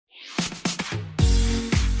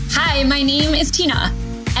Hi, my name is Tina,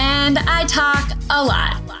 and I talk a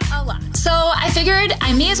lot. So I figured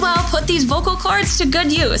I may as well put these vocal cords to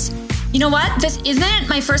good use. You know what? This isn't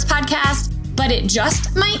my first podcast, but it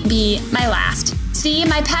just might be my last. See,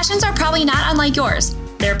 my passions are probably not unlike yours.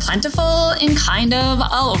 They're plentiful and kind of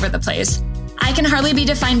all over the place. I can hardly be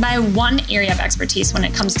defined by one area of expertise when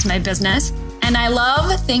it comes to my business. And I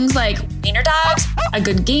love things like wiener dogs, a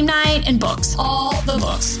good game night, and books. All the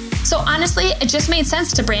books. So honestly, it just made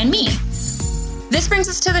sense to brand me. This brings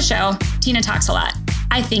us to the show, Tina Talks a Lot.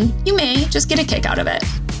 I think you may just get a kick out of it.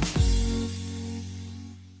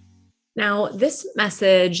 Now, this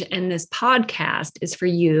message and this podcast is for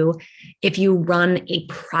you if you run a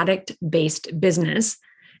product-based business,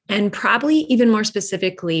 and probably even more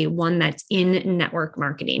specifically, one that's in network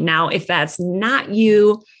marketing. Now, if that's not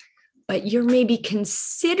you, but you're maybe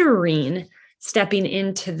considering stepping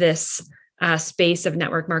into this space of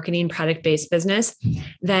network marketing, product-based business,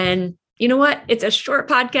 then you know what? It's a short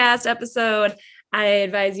podcast episode. I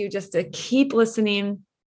advise you just to keep listening.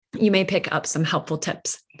 You may pick up some helpful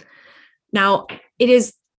tips. Now, it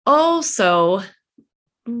is also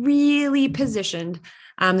really positioned,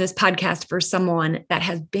 this podcast, for someone that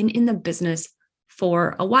has been in the business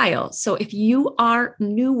for a while. So if you are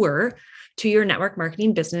newer to your network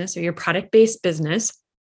marketing business or your product-based business,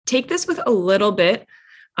 take this with a little bit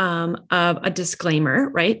of a disclaimer,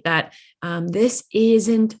 right? That this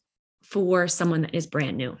isn't for someone that is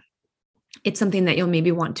brand new. It's something that you'll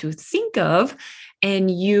maybe want to think of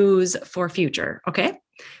and use for future. Okay.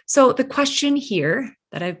 So the question here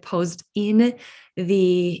that I've posed even in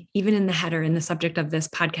the header, in the subject of this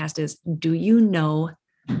podcast is, do you know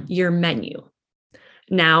your menu?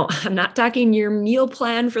 Now, I'm not talking your meal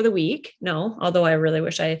plan for the week. No, although I really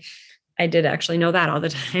wish I did actually know that all the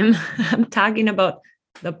time. I'm talking about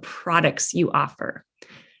the products you offer,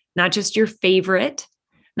 not just your favorite,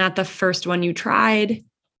 not the first one you tried,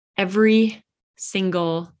 every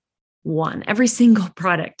single one, every single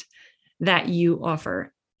product that you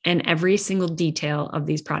offer and every single detail of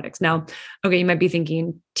these products. Now, okay, you might be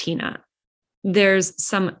thinking, Tina, there's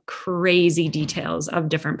some crazy details of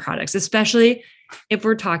different products, especially if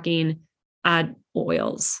we're talking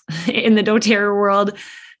oils. In the doTERRA world,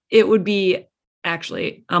 it would be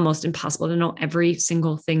actually almost impossible to know every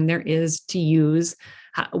single thing there is to use,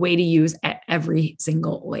 a way to use every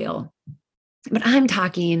single oil. But I'm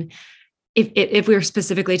talking, if we're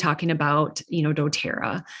specifically talking about,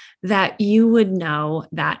 doTERRA, that you would know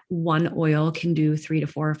that one oil can do 3 to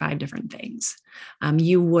 4 or 5 different things.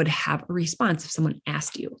 You would have a response if someone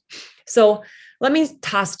asked you. So let me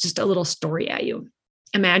toss just a little story at you.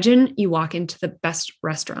 Imagine you walk into the best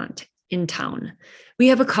restaurant in town. We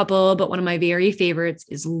have a couple, but one of my very favorites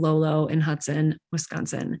is Lolo in Hudson,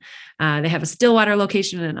 Wisconsin. They have a Stillwater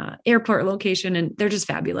location and an airport location, and they're just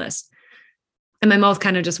fabulous. And my mouth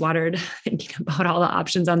kind of just watered thinking about all the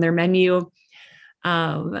options on their menu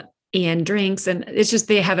and drinks. And it's just,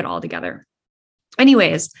 they have it all together.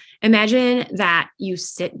 Anyways, imagine that you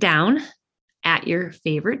sit down at your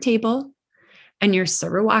favorite table and your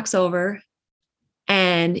server walks over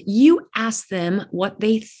and you ask them what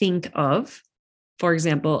they think of, for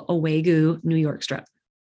example, a Wagyu New York strip.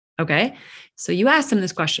 Okay. So you ask them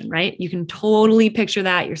this question, right? You can totally picture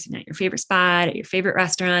that. You're sitting at your favorite spot, at your favorite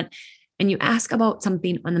restaurant, and you ask about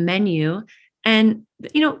something on the menu. And,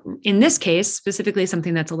 in this case, specifically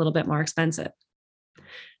something that's a little bit more expensive.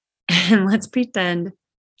 And let's pretend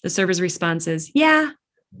the server's response is, yeah,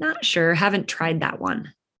 not sure, haven't tried that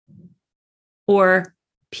one. Or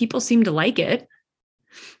people seem to like it.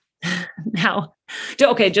 Now,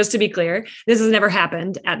 okay, just to be clear, this has never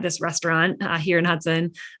happened at this restaurant here in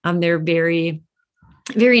Hudson. They're very,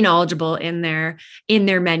 very knowledgeable in their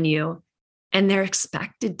menu, and they're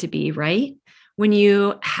expected to be, right? When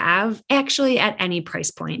you have, actually at any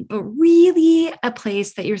price point, but really a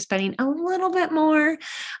place that you're spending a little bit more,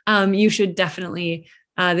 you should definitely,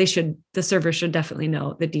 the server should definitely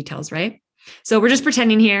know the details, right? So we're just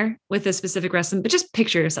pretending here with this specific restaurant, but just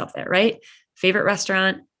picture yourself there, right? Favorite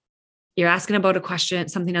restaurant. You're asking about a question,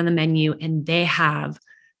 something on the menu, and they have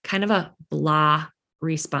kind of a blah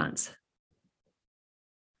response.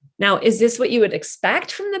 Now, is this what you would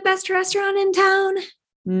expect from the best restaurant in town?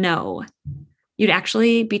 No. You'd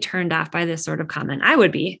actually be turned off by this sort of comment. I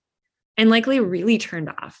would be, and likely really turned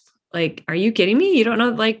off. Like, are you kidding me? You don't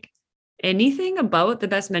know anything about the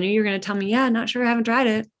best menu? You're going to tell me, yeah, not sure, I haven't tried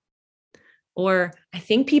it. Or I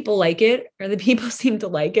think people like it, or the people seem to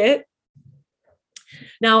like it.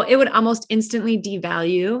 Now, it would almost instantly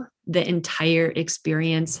devalue the entire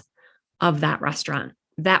experience of that restaurant.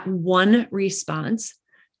 That one response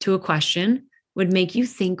to a question would make you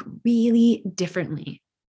think really differently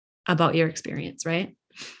about your experience, right?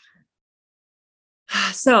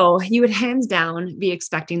 So you would hands down be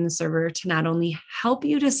expecting the server to not only help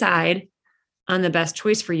you decide on the best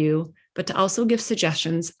choice for you, but to also give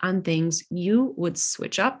suggestions on things you would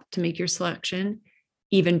switch up to make your selection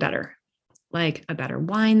even better, like a better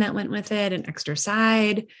wine that went with it, an extra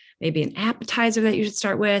side, maybe an appetizer that you should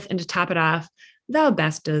start with, and to top it off, the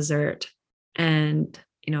best dessert. And,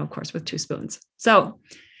 of course, with 2 spoons. So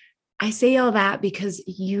I say all that because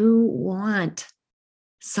you want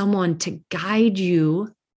someone to guide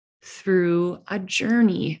you through a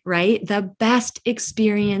journey, right? The best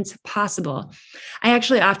experience possible. I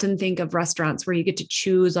actually often think of restaurants where you get to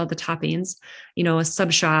choose all the toppings, a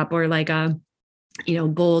sub shop or like a,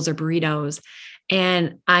 bowls or burritos.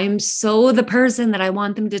 And I'm so the person that I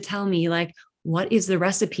want them to tell me, like, what is the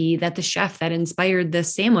recipe that the chef that inspired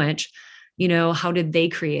this sandwich, how did they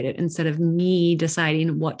create it instead of me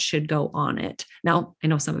deciding what should go on it? Now, I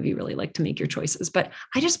know some of you really like to make your choices, but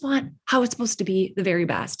I just want how it's supposed to be the very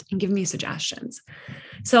best and give me suggestions.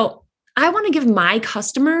 So I want to give my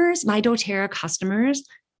customers, my doTERRA customers,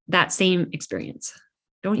 that same experience.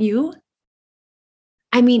 Don't you?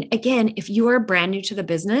 I mean, again, if you are brand new to the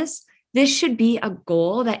business, this should be a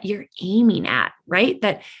goal that you're aiming at, right?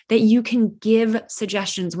 That you can give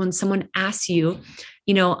suggestions when someone asks you,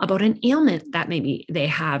 about an ailment that maybe they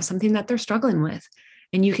have, something that they're struggling with,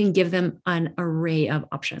 and you can give them an array of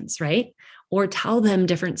options, right? Or tell them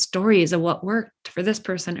different stories of what worked for this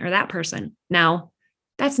person or that person. Now,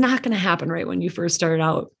 that's not going to happen right when you first start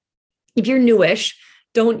out. If you're newish,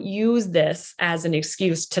 don't use this as an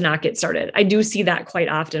excuse to not get started. I do see that quite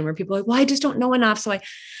often where people are like, well, I just don't know enough. So I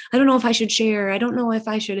don't know if I should share. I don't know if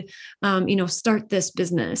I should, start this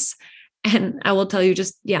business. And I will tell you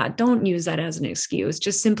don't use that as an excuse.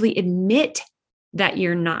 Just simply admit that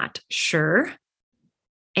you're not sure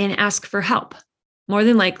and ask for help. More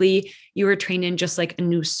than likely, you were trained in just like a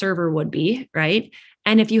new server would be, right?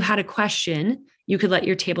 And if you had a question, you could let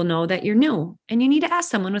your table know that you're new and you need to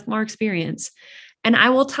ask someone with more experience. And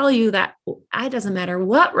I will tell you that it doesn't matter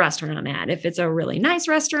what restaurant I'm at, if it's a really nice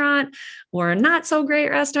restaurant or a not so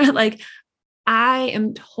great restaurant, like I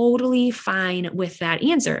am totally fine with that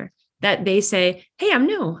answer that they say, hey, I'm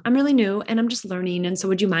new, I'm really new, and I'm just learning. And so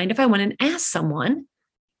would you mind if I went and asked someone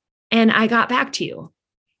and I got back to you?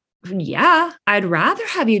 Yeah, I'd rather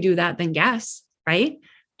have you do that than guess, right?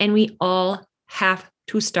 And we all have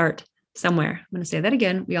to start somewhere. I'm going to say that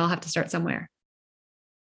again. We all have to start somewhere.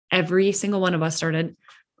 Every single one of us started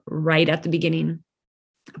right at the beginning.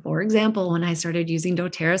 For example, when I started using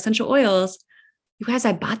doTERRA essential oils, you guys,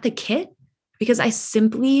 I bought the kit because I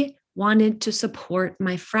simply wanted to support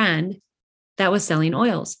my friend that was selling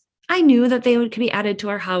oils. I knew that could be added to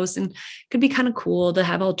our house and could be kind of cool to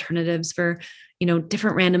have alternatives for,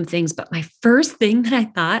 different random things. But my first thing that I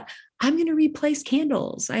thought, I'm going to replace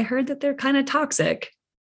candles. I heard that they're kind of toxic.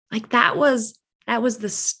 Like that was the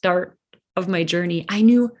start of my journey. I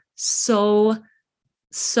knew so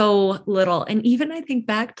little. And even I think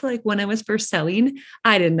back to like when I was first selling,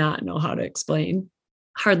 I did not know how to explain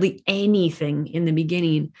hardly anything in the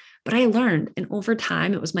beginning, but I learned. And over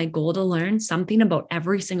time, it was my goal to learn something about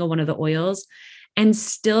every single one of the oils. And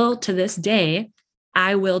still to this day,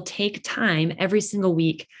 I will take time every single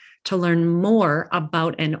week to learn more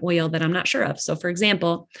about an oil that I'm not sure of. So for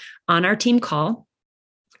example, on our team call,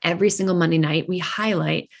 every single Monday night, we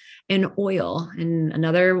highlight an oil, and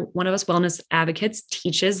another one of us wellness advocates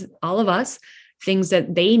teaches all of us things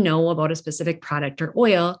that they know about a specific product or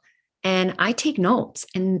oil. And I take notes.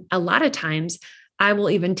 And a lot of times I will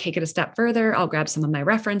even take it a step further. I'll grab some of my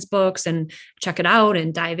reference books and check it out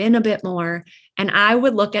and dive in a bit more. And I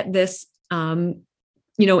would look at this,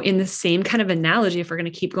 in the same kind of analogy, if we're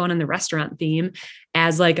going to keep going on the restaurant theme,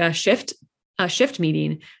 as like a shift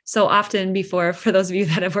meeting. So often before, for those of you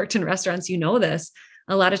that have worked in restaurants, this,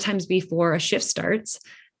 a lot of times before a shift starts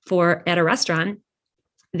at a restaurant,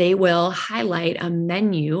 they will highlight a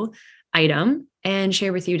menu item and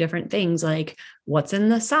share with you different things like what's in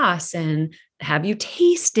the sauce and have you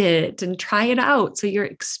taste it and try it out. So you're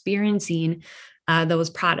experiencing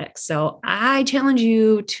those products. So I challenge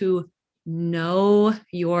you to know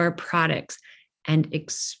your products and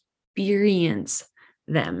experience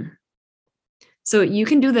them. So you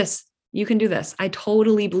can do this. You can do this. I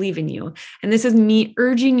totally believe in you. And this is me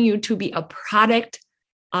urging you to be a product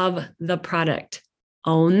of the product.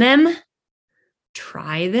 Own them,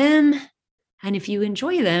 try them. And if you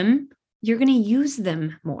enjoy them, you're going to use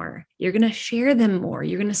them more. You're going to share them more.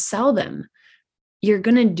 You're going to sell them. You're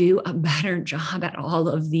going to do a better job at all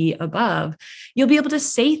of the above. You'll be able to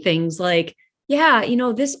say things like, yeah,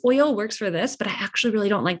 this oil works for this, but I actually really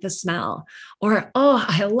don't like the smell. Or, oh,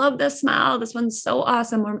 I love the smell. This one's so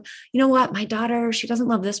awesome. Or, you know what? My daughter, she doesn't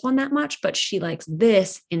love this one that much, but she likes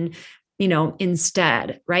this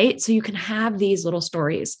instead, right? So you can have these little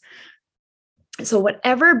stories. So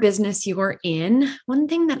whatever business you're in, one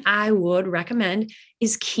thing that I would recommend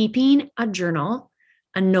is keeping a journal,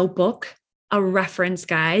 a notebook, a reference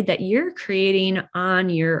guide that you're creating on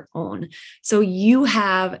your own. So you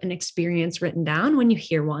have an experience written down when you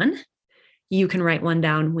hear one. You can write one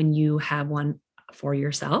down when you have one for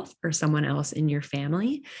yourself or someone else in your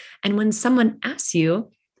family. And when someone asks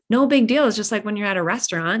you, no big deal. It's just like when you're at a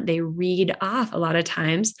restaurant, they read off a lot of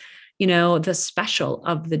times, the special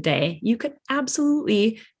of the day. You could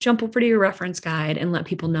absolutely jump over to your reference guide and let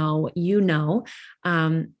people know what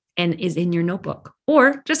and is in your notebook,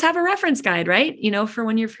 or just have a reference guide, right? For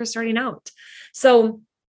when you're first starting out. So,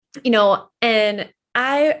 and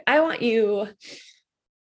I want you,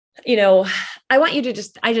 I want you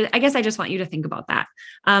to I guess I just want you to think about that.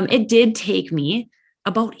 It did take me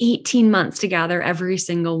about 18 months to gather every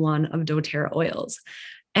single one of doTERRA oils.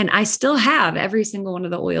 And I still have every single one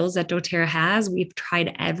of the oils that doTERRA has. We've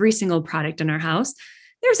tried every single product in our house.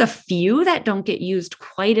 There's a few that don't get used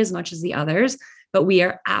quite as much as the others, but we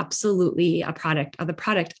are absolutely a product of the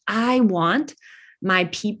product. I want my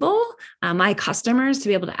people, my customers to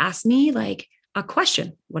be able to ask me like a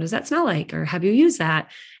question. What does that smell like? Or have you used that?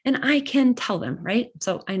 And I can tell them, right?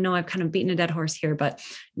 So I know I've kind of beaten a dead horse here, but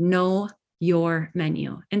know your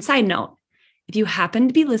menu. And side note, if you happen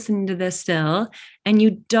to be listening to this still and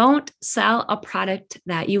you don't sell a product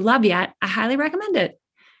that you love yet, I highly recommend it.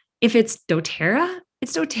 If it's doTERRA,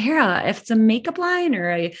 it's doTERRA. If it's a makeup line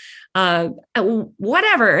or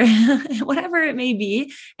whatever, whatever it may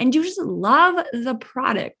be, and you just love the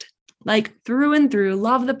product, like through and through,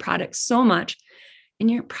 love the product so much, and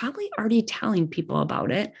you're probably already telling people about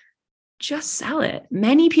it, just sell it.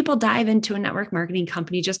 Many people dive into a network marketing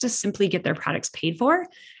company just to simply get their products paid for.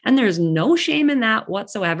 And there's no shame in that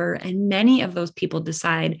whatsoever. And many of those people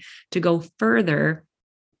decide to go further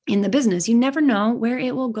in the business. You never know where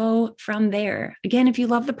it will go from there. Again, if you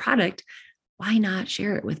love the product, why not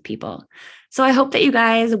share it with people? So I hope that you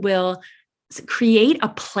guys will create a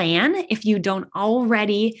plan. If you don't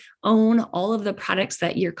already own all of the products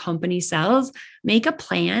that your company sells, make a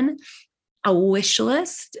plan, a wish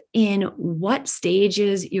list in what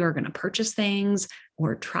stages you're going to purchase things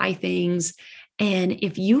or try things. And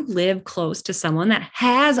if you live close to someone that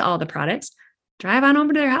has all the products, drive on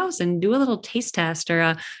over to their house and do a little taste test or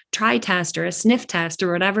a try test or a sniff test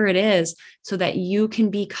or whatever it is, so that you can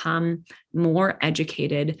become more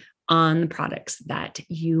educated on the products that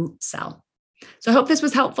you sell. So I hope this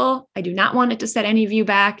was helpful. I do not want it to set any of you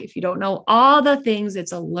back. If you don't know all the things,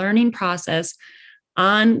 it's a learning process,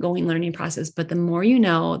 ongoing learning process. But the more you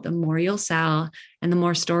know, the more you'll sell, and the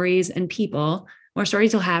more stories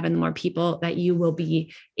you'll have, and the more people that you will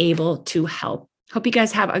be able to help. Hope you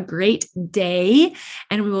guys have a great day,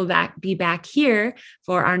 and we will be back here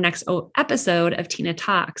for our next episode of Tina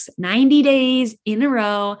Talks, 90 days in a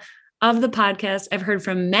row of the podcast. I've heard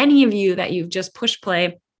from many of you that you've just pushed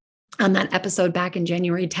play on that episode back in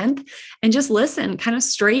January 10th and just listen kind of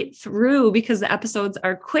straight through, because the episodes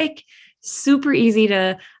are quick, super easy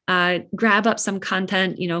to grab up some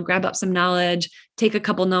content, grab up some knowledge, take a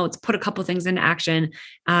couple notes, put a couple things into action,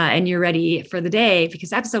 and you're ready for the day,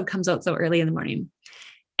 because the episode comes out so early in the morning.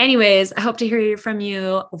 Anyways, I hope to hear from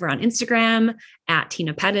you over on Instagram at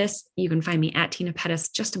Tina Pettis. You can find me at Tina Pettis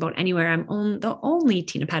just about anywhere. I'm the only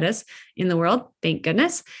Tina Pettis in the world, thank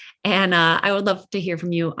goodness. And I would love to hear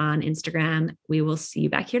from you on Instagram. We will see you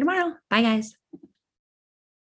back here tomorrow. Bye, guys.